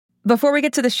Before we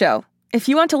get to the show, if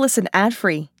you want to listen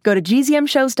ad-free, go to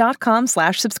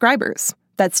gzmshows.com/subscribers.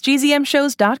 That's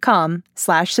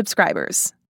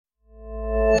gzmshows.com/subscribers.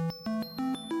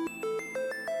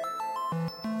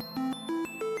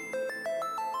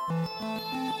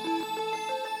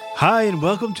 Hi, and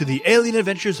welcome to the Alien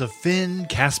Adventures of Finn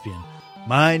Caspian.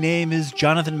 My name is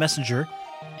Jonathan Messenger.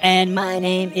 And my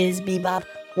name is Bebop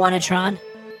Wanatron.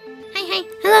 Hi.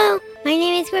 Hello. My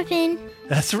name is Griffin.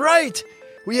 That's right.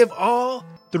 We have all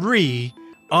three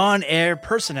on-air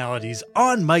personalities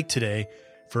on mic today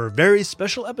for a very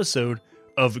special episode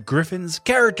of Griffin's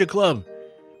Character Club.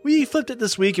 We flipped it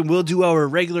this week and we'll do our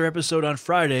regular episode on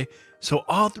Friday, so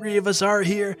all three of us are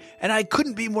here, and I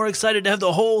couldn't be more excited to have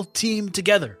the whole team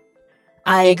together.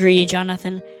 I agree,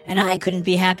 Jonathan, and I couldn't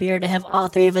be happier to have all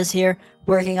three of us here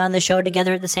working on the show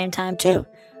together at the same time, too.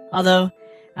 Although,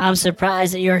 I'm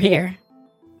surprised that you're here.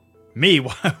 Me?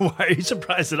 Why are you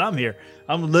surprised that I'm here?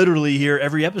 I'm literally here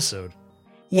every episode.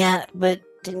 Yeah, but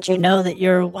didn't you know that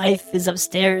your wife is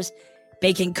upstairs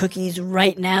baking cookies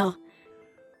right now?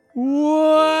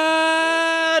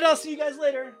 What? I'll see you guys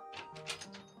later.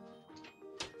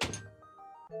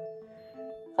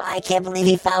 I can't believe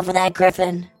he fell for that,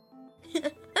 Griffin.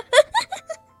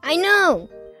 I know.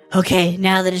 Okay,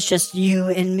 now that it's just you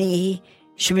and me,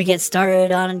 should we get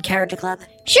started on Character Club?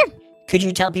 Sure. Could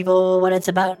you tell people what it's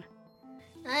about?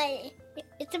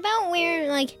 It's about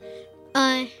where,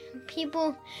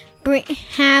 people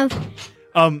have...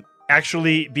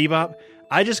 Actually, Bebop,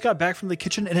 I just got back from the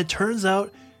kitchen and it turns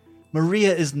out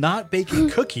Maria is not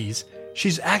baking cookies.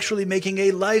 She's actually making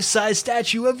a life-size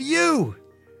statue of you.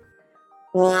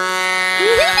 What?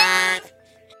 I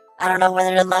don't know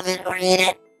whether to love it or hate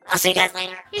it. I'll see you guys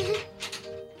later.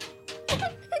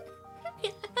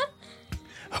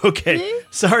 Okay,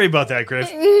 sorry about that,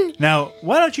 Griff. Now,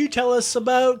 why don't you tell us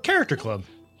about Character Club?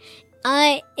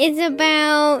 It's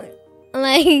about,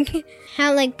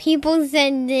 how, people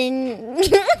send in...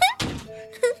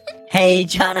 Hey,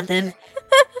 Jonathan.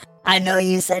 I know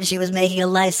you said she was making a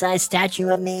life-size statue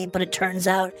of me, but it turns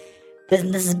out this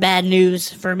is bad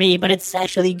news for me, but it's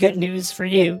actually good news for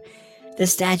you. The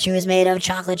statue is made of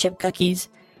chocolate chip cookies.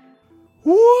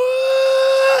 What?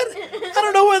 I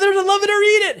don't know whether to love it or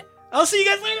eat it. I'll see you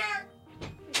guys later.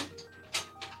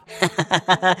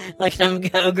 Look at him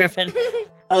go, Griffin.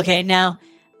 Okay, now,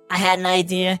 I had an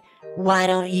idea. Why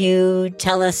don't you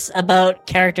tell us about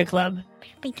Character Club?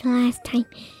 Like the last time.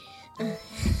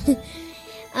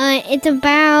 It's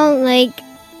about,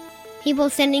 people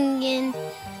sending in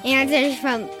answers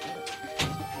from...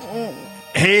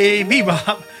 Hey,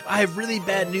 Bebop. I have really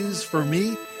bad news for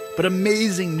me, but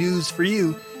amazing news for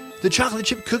you. The chocolate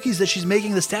chip cookies that she's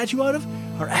making the statue out of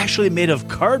are actually made of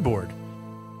cardboard.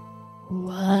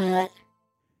 What?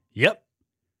 Yep.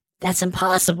 That's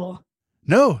impossible.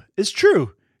 No, it's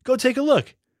true. Go take a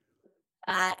look.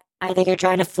 I think you're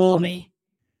trying to fool me.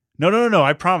 No.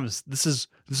 I promise. This is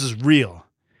real.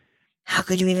 How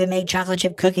could you even make chocolate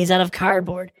chip cookies out of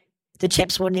cardboard? The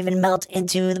chips wouldn't even melt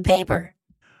into the paper.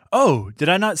 Oh, did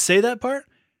I not say that part?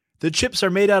 The chips are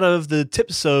made out of the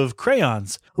tips of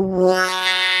crayons. What?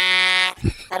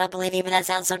 I don't believe you, but that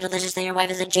sounds so delicious that your wife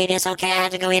is a genius. Okay, I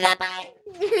have to go eat that bite.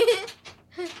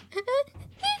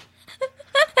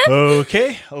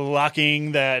 Okay,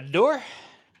 locking that door.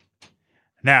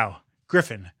 Now,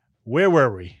 Griffin, where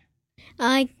were we?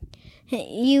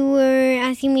 You were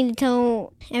asking me to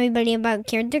tell everybody about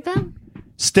Character Club?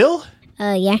 Still?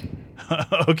 Yeah.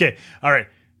 Okay, all right.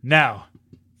 Now,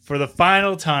 for the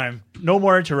final time, no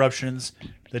more interruptions.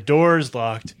 The door is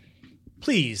locked.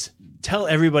 Please, tell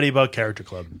everybody about Character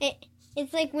Club.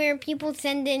 It's where people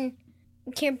send in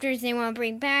characters they want to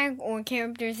bring back or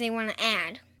characters they want to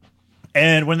add.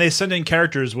 And when they send in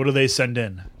characters, what do they send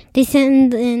in? They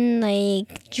send in,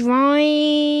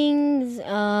 drawings,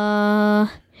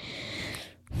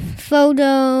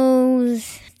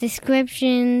 photos,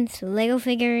 descriptions, Lego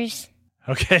figures.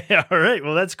 Okay, all right.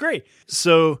 Well, that's great.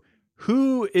 So,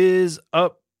 who is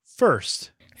up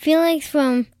first? Felix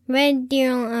from Red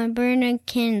Deer, Alberta,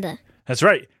 Canada. That's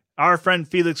right. Our friend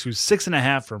Felix, who's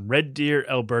 6.5 from Red Deer,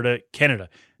 Alberta, Canada.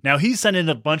 Now, he sent in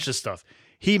a bunch of stuff.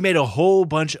 He made a whole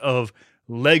bunch of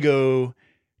Lego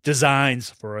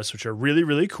designs for us, which are really,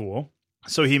 really cool.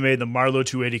 So he made the Marlow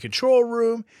 280 control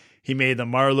room. He made the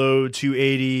Marlow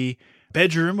 280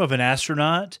 bedroom of an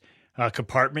astronaut,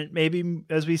 compartment maybe,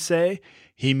 as we say.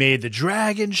 He made the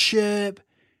dragon ship.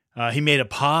 He made a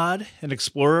pod, an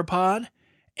explorer pod.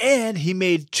 And he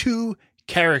made 2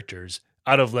 characters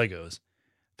out of Legos.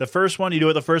 The first one, you know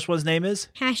what the first one's name is?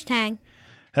 Hashtag.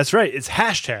 That's right. It's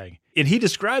Hashtag. And he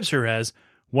describes her as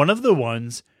one of the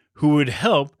ones who would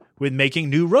help with making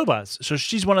new robots. So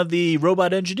she's one of the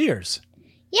robot engineers.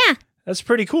 Yeah. That's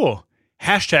pretty cool.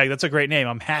 Hashtag, that's a great name.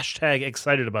 I'm hashtag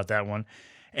excited about that one.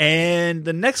 And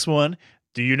the next one,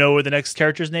 do you know what the next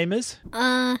character's name is?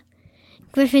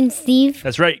 Griffin Steve.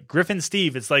 That's right, Griffin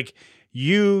Steve. It's like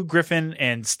you, Griffin,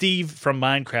 and Steve from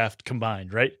Minecraft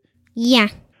combined, right? Yeah.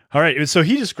 All right, so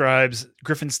he describes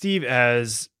Griffin Steve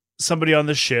as somebody on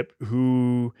the ship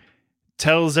who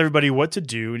tells everybody what to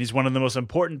do, and he's one of the most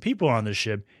important people on the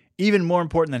ship, even more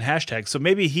important than hashtag. So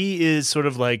maybe he is sort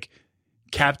of like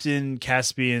Captain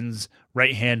Caspian's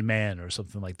right-hand man or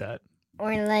something like that.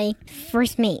 Or like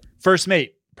first mate. First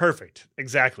mate. Perfect.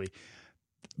 Exactly.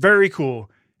 Very cool.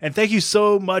 And thank you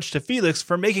so much to Felix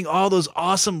for making all those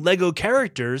awesome Lego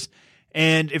characters.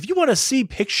 And if you want to see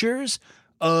pictures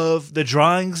of the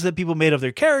drawings that people made of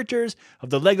their characters, of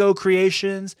the Lego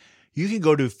creations, you can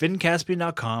go to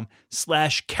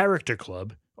finncaspian.com/character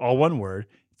club, all one word,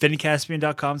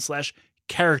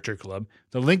 finncaspian.com/character club.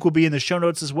 The link will be in the show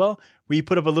notes as well. We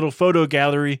put up a little photo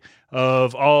gallery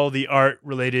of all the art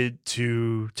related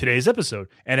to today's episode.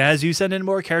 And as you send in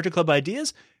more Character Club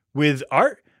ideas with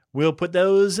art, we'll put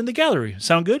those in the gallery.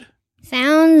 Sound good?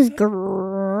 Sounds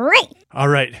great. All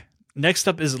right. Next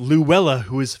up is Luella,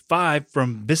 who is 5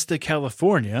 from Vista,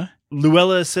 California.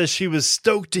 Luella says she was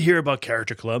stoked to hear about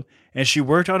Character Club, and she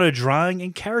worked on a drawing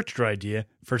and character idea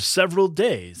for several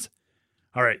days.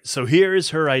 All right, so here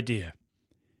is her idea.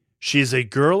 She is a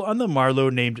girl on the Marlow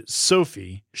named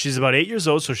Sophie. She's about 8 years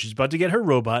old, so she's about to get her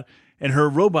robot, and her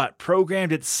robot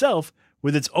programmed itself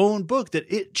with its own book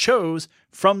that it chose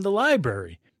from the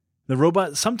library. The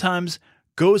robot sometimes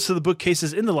goes to the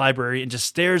bookcases in the library and just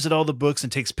stares at all the books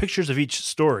and takes pictures of each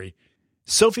story.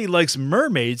 Sophie likes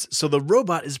mermaids, so the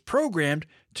robot is programmed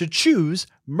to choose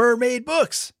mermaid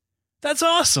books. That's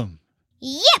awesome.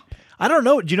 Yep. I don't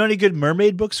know. Do you know any good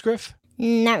mermaid books, Griff?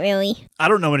 Not really. I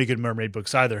don't know any good mermaid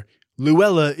books either.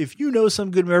 Luella, if you know some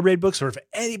good mermaid books, or if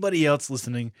anybody else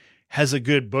listening has a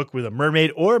good book with a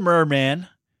mermaid or a merman,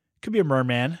 could be a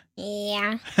merman.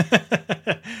 Yeah.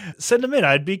 Send them in.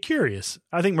 I'd be curious.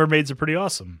 I think mermaids are pretty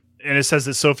awesome. And it says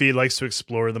that Sophie likes to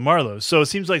explore the Marlow. So it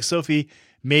seems like Sophie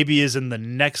maybe is in the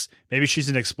next, maybe she's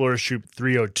in Explorers Troop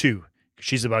 302.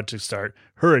 She's about to start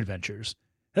her adventures.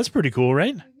 That's pretty cool,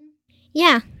 right?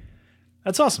 Yeah.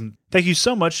 That's awesome. Thank you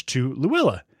so much to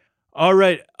Luella. All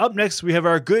right. Up next, we have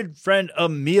our good friend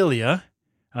Amelia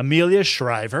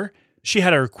Shriver. She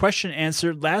had her question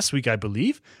answered last week, I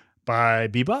believe, by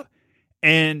Bebop.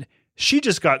 And she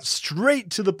just got straight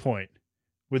to the point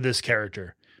with this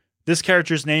character. This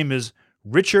character's name is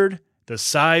Richard the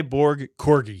Cyborg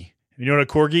Corgi. You know what a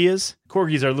corgi is?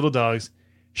 Corgis are little dogs,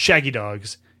 shaggy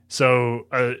dogs. So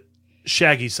a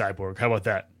shaggy cyborg. How about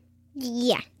that?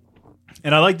 Yeah.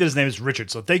 And I like that his name is Richard.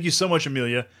 So thank you so much,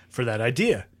 Amelia, for that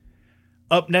idea.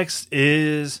 Up next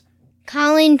is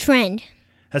Colin Trend.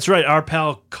 That's right, our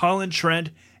pal Colin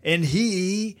Trend. And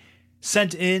he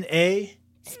sent in a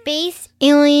Space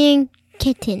Alien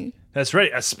Kitten. That's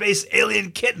right, a space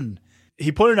alien kitten.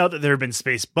 He pointed out that there have been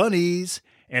space bunnies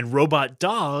and robot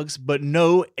dogs, but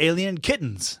no alien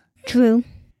kittens. True.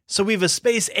 So we have a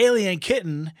space alien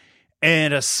kitten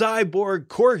and a cyborg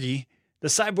corgi. The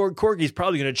cyborg corgi is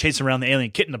probably going to chase around the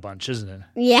alien kitten a bunch, isn't it?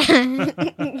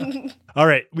 Yeah. All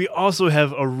right, we also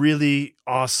have a really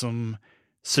awesome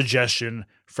suggestion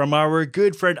from our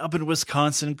good friend up in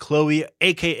Wisconsin, Chloe,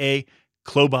 a.k.a.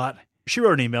 Clobot. She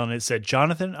wrote an email and it said,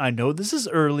 Jonathan, I know this is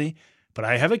early, but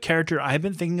I have a character I've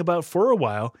been thinking about for a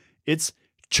while. It's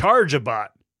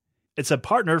Charge-a-Bot. It's a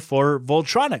partner for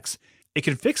Voltronics. It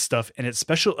can fix stuff, and its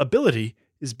special ability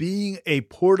is being a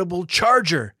portable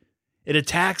charger. It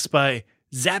attacks by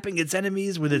zapping its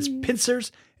enemies with its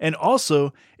pincers, and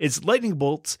also its lightning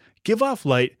bolts give off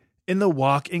light in the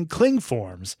walk and cling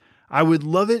forms. I would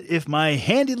love it if my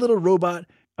handy little robot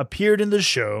appeared in the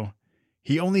show.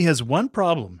 He only has one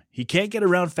problem. He can't get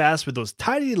around fast with those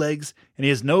tiny legs, and he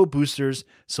has no boosters,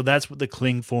 so that's what the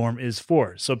cling form is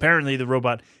for. So apparently the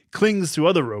robot clings to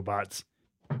other robots.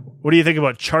 What do you think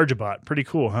about Charge-a-Bot? Pretty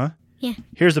cool, huh? Yeah.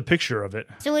 Here's a picture of it.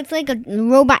 So it's like a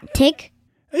robot tick?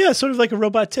 Yeah, sort of like a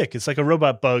robot tick. It's like a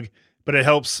robot bug, but it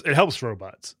helps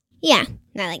robots. Yeah,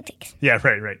 not like ticks. Yeah,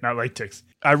 right. Not like ticks.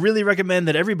 I really recommend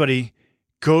that everybody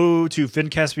go to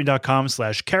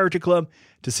finncaspian.com/character club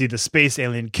to see the space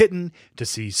alien kitten, to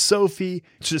see Sophie,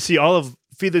 to see all of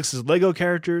Felix's Lego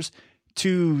characters,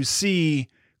 to see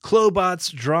Clobot's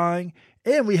drawing.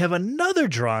 And we have another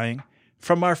drawing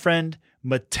from our friend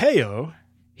Mateo.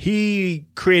 He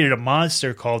created a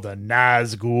monster called a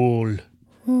Nazgul.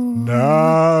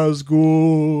 Nazgul.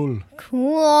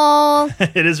 Cool.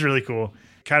 It is really cool.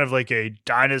 Kind of like a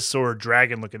dinosaur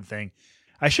dragon looking thing.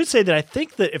 I should say that I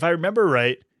think that if I remember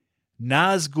right,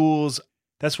 Nazgul's,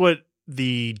 that's what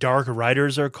the Dark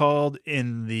Riders are called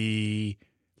in the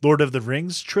Lord of the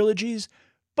Rings trilogies,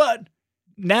 but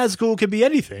Nazgul can be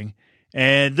anything.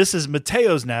 And this is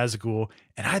Mateo's Nazgul,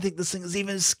 and I think this thing is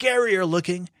even scarier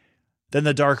looking than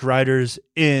the Dark Riders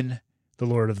in the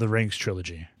Lord of the Rings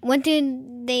trilogy. What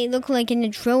did they look like in the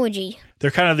trilogy?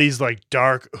 They're kind of these like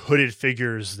dark hooded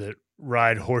figures that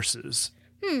ride horses.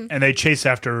 And they chase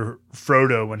after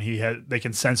Frodo when they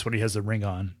can sense when he has the ring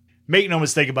on. Make no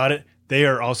mistake about it, they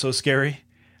are also scary.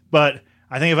 But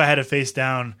I think if I had to face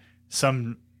down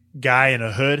some guy in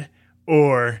a hood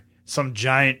or some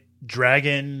giant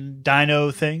dragon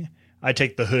dino thing, I'd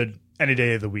take the hood any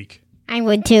day of the week. I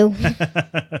would too.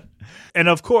 And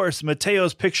of course,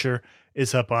 Mateo's picture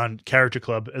is up on Character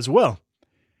Club as well.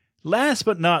 Last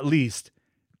but not least,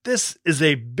 this is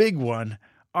a big one.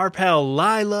 Our pal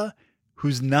Lila,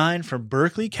 who's 9 from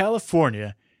Berkeley,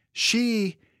 California,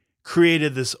 she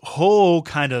created this whole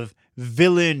kind of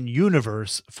villain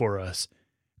universe for us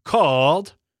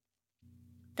called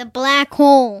The Black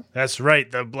Hole. That's right,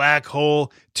 the Black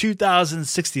Hole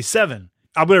 2067.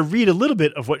 I'm going to read a little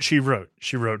bit of what she wrote.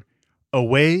 She wrote,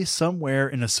 away somewhere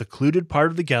in a secluded part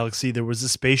of the galaxy, there was a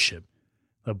spaceship.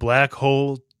 The Black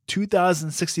Hole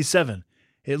 2067.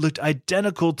 It looked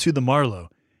identical to the Marlow.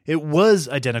 It was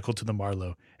identical to the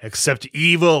Marlow, except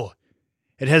evil.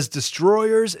 It has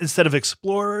destroyers instead of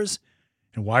explorers.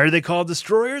 And why are they called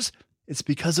destroyers? It's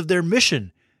because of their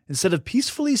mission. Instead of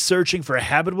peacefully searching for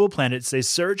habitable planets, they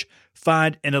search,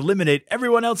 find, and eliminate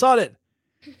everyone else on it.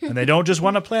 And they don't just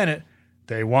want a planet.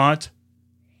 They want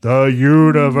the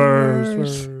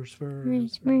universe.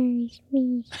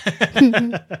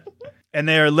 And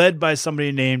they are led by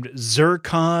somebody named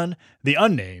Zircon the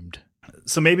Unnamed.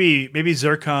 So maybe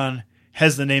Zircon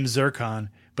has the name Zircon,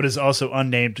 but is also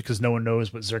unnamed because no one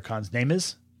knows what Zircon's name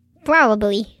is.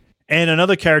 Probably. And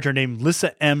another character named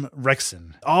Lissa M.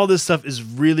 Rexon. All this stuff is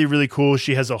really, really cool.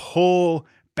 She has a whole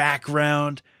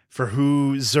background for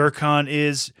who Zircon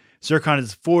is. Zircon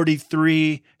is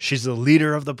 43. She's the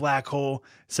leader of the Black Hole.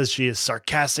 It says she is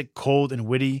sarcastic, cold, and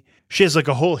witty. She has like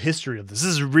a whole history of this.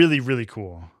 This is really, really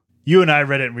cool. You and I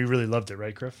read it and we really loved it,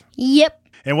 right, Griff? Yep.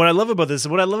 And what I love about this,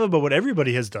 and what I love about what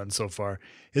everybody has done so far,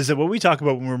 is that what we talk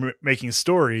about when we're making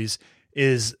stories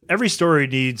is every story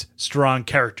needs strong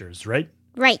characters, right?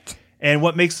 Right. And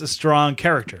what makes a strong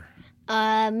character?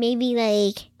 Maybe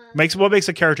What makes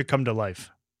a character come to life?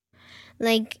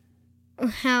 like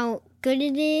how good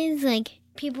it is. Like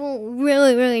people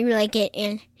really, really like it,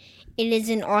 and it is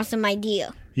an awesome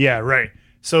idea. Yeah, right.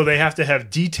 So they have to have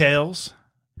details.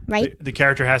 Right. The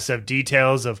character has to have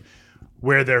details of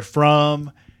where they're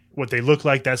from, what they look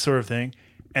like, that sort of thing.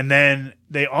 And then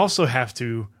they also have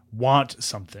to want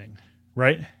something,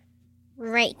 right?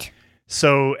 Right.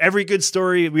 So every good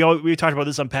story, we talked about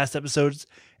this on past episodes,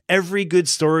 every good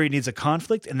story needs a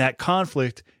conflict, and that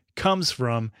conflict comes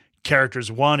from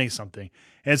characters wanting something.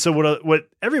 And so what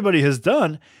everybody has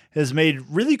done is made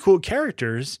really cool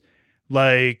characters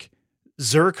like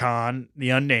Zircon,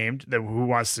 the Unnamed, who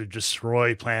wants to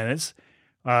destroy planets.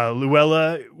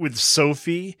 Luella with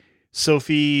Sophie.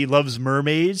 Sophie loves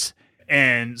mermaids,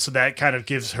 and so that kind of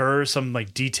gives her some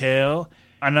like detail.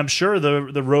 And I'm sure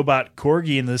the robot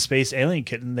Corgi and the space alien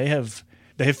kitten, they have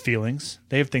feelings.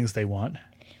 They have things they want.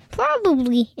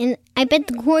 Probably. And I bet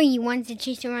the Corgi wants to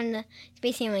chase around the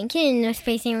space alien kitten, and the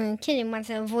space alien kitten wants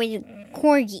to avoid the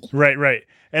Corgi. Right.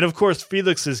 And of course,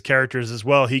 Felix's characters as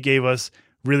well. He gave us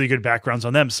really good backgrounds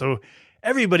on them. So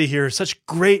everybody here is such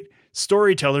great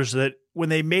storytellers that when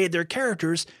they made their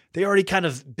characters, they already kind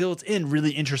of built in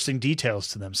really interesting details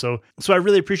to them. So I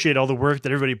really appreciate all the work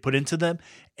that everybody put into them.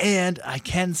 And I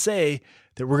can say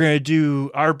that we're going to do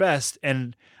our best.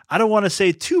 And I don't want to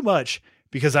say too much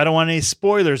because I don't want any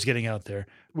spoilers getting out there.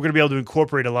 We're going to be able to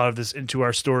incorporate a lot of this into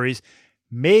our stories.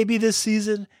 Maybe this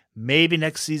season, maybe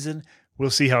next season. We'll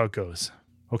see how it goes.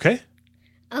 Okay?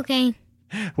 Okay.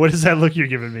 What is that look you're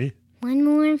giving me? One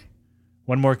more.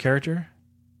 One more character?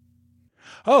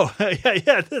 Oh,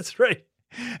 yeah, that's right.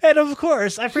 And of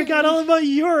course, I forgot all about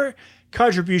your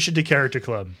contribution to Character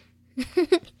Club.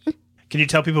 Can you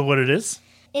tell people what it is?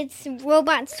 It's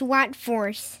Robot SWAT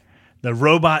Force. The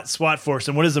Robot SWAT Force.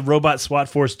 And what does the Robot SWAT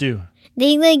Force do?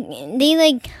 They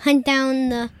hunt down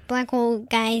the black hole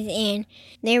guys, and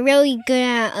they're really good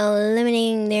at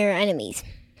eliminating their enemies.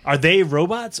 Are they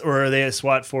robots, or are they a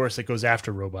SWAT force that goes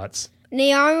after robots?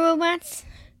 They are robots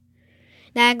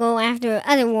that go after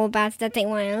other robots that they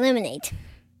want to eliminate.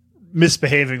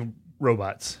 Misbehaving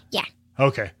robots. Yeah.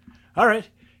 Okay. All right.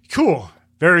 Cool.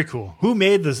 Very cool. Who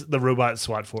made the robot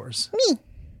SWAT force? Me.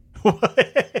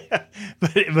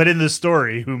 But in the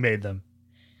story, who made them?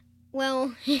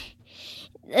 Well,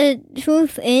 the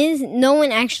truth is, no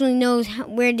one actually knows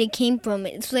where they came from.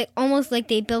 It's like almost like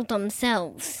they built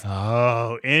themselves.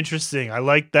 Oh, interesting. I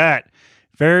like that.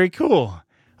 Very cool.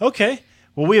 Okay.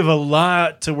 Well, we have a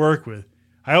lot to work with.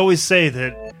 I always say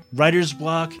that writer's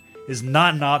block is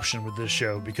not an option with this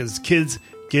show because kids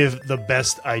give the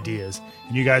best ideas.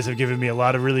 And you guys have given me a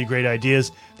lot of really great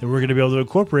ideas that we're going to be able to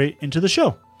incorporate into the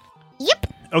show.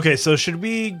 Yep. Okay, so should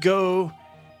we go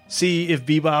see if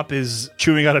Bebop is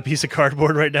chewing on a piece of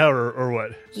cardboard right now or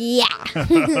what? Yeah. All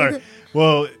right.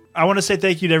 Well, I want to say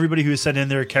thank you to everybody who sent in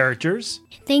their characters.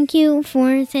 Thank you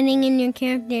for sending in your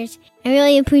characters. I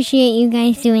really appreciate you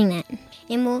guys doing that.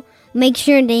 And we'll make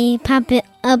sure they pop it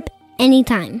up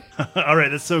anytime. All right,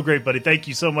 that's so great, buddy. Thank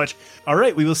you so much. All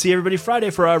right, we will see everybody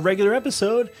Friday for our regular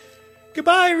episode.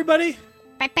 Goodbye, everybody.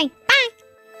 Bye bye. Bye.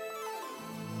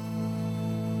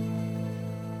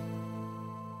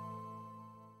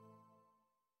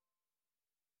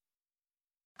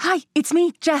 Hi, it's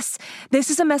me, Jess. This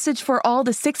is a message for all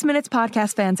the 6 Minutes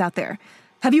podcast fans out there.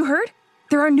 Have you heard?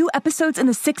 There are new episodes in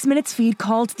the 6 Minutes feed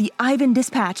called the Ivan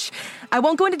Dispatch. I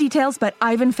won't go into details, but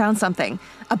Ivan found something.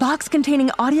 A box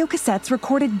containing audio cassettes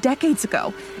recorded decades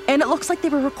ago. And it looks like they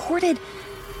were recorded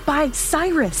by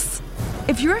Cyrus.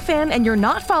 If you're a fan and you're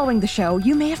not following the show,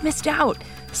 you may have missed out.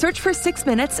 Search for 6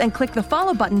 Minutes and click the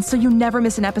follow button so you never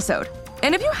miss an episode.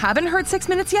 And if you haven't heard 6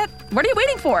 Minutes yet, what are you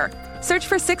waiting for? Search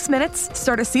for 6 Minutes,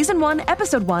 start a Season 1,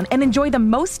 Episode 1, and enjoy the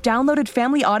most downloaded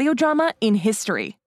family audio drama in history.